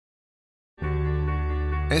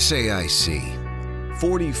SAIC,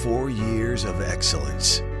 44 years of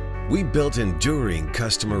excellence. We built enduring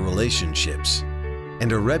customer relationships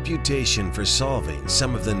and a reputation for solving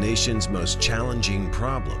some of the nation's most challenging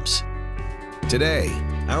problems. Today,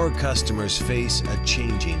 our customers face a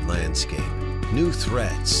changing landscape, new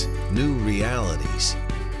threats, new realities.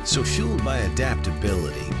 So fueled by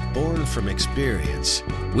adaptability, born from experience,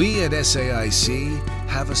 we at SAIC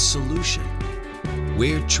have a solution.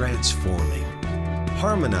 We're transforming,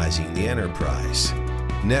 harmonizing the enterprise,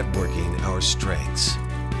 networking our strengths,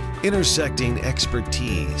 intersecting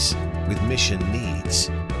expertise with mission needs,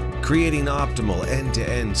 creating optimal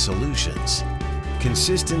end-to-end solutions,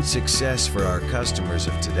 consistent success for our customers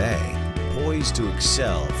of today, poised to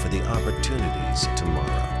excel for the opportunities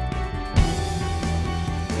tomorrow.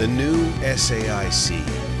 The new SAIC,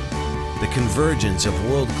 the convergence of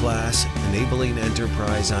world-class enabling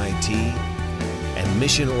enterprise IT and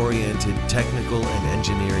mission-oriented technical and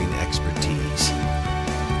engineering expertise.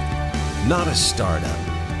 Not a startup,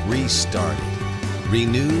 restarted,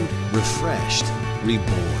 renewed, refreshed,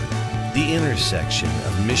 reborn. The intersection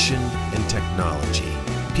of mission and technology,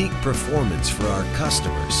 peak performance for our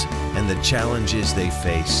customers and the challenges they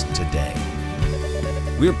face today.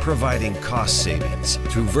 We're providing cost savings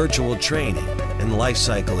through virtual training and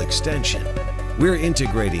lifecycle extension. We're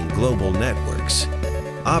integrating global networks,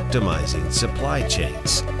 optimizing supply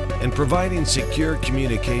chains, and providing secure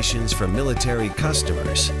communications for military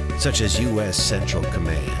customers such as U.S. Central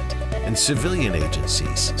Command and civilian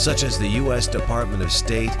agencies such as the U.S. Department of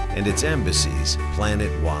State and its embassies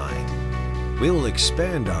planet-wide. We will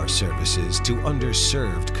expand our services to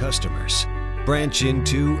underserved customers, branch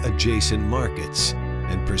into adjacent markets,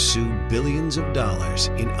 and pursue billions of dollars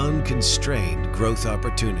in unconstrained growth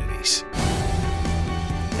opportunities.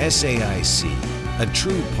 SAIC, a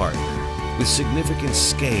true partner with significant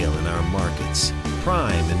scale in our markets,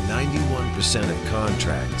 prime in 91% of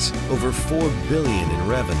contracts, over $4 billion in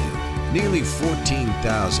revenue, nearly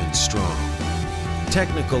 14,000 strong.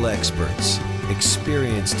 Technical experts,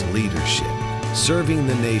 experienced leadership, serving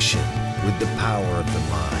the nation with the power of the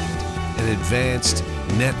mind, an advanced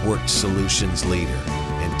networked solutions leader,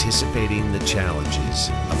 anticipating the challenges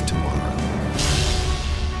of tomorrow.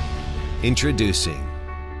 Introducing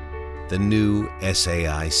the new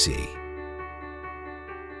SAIC.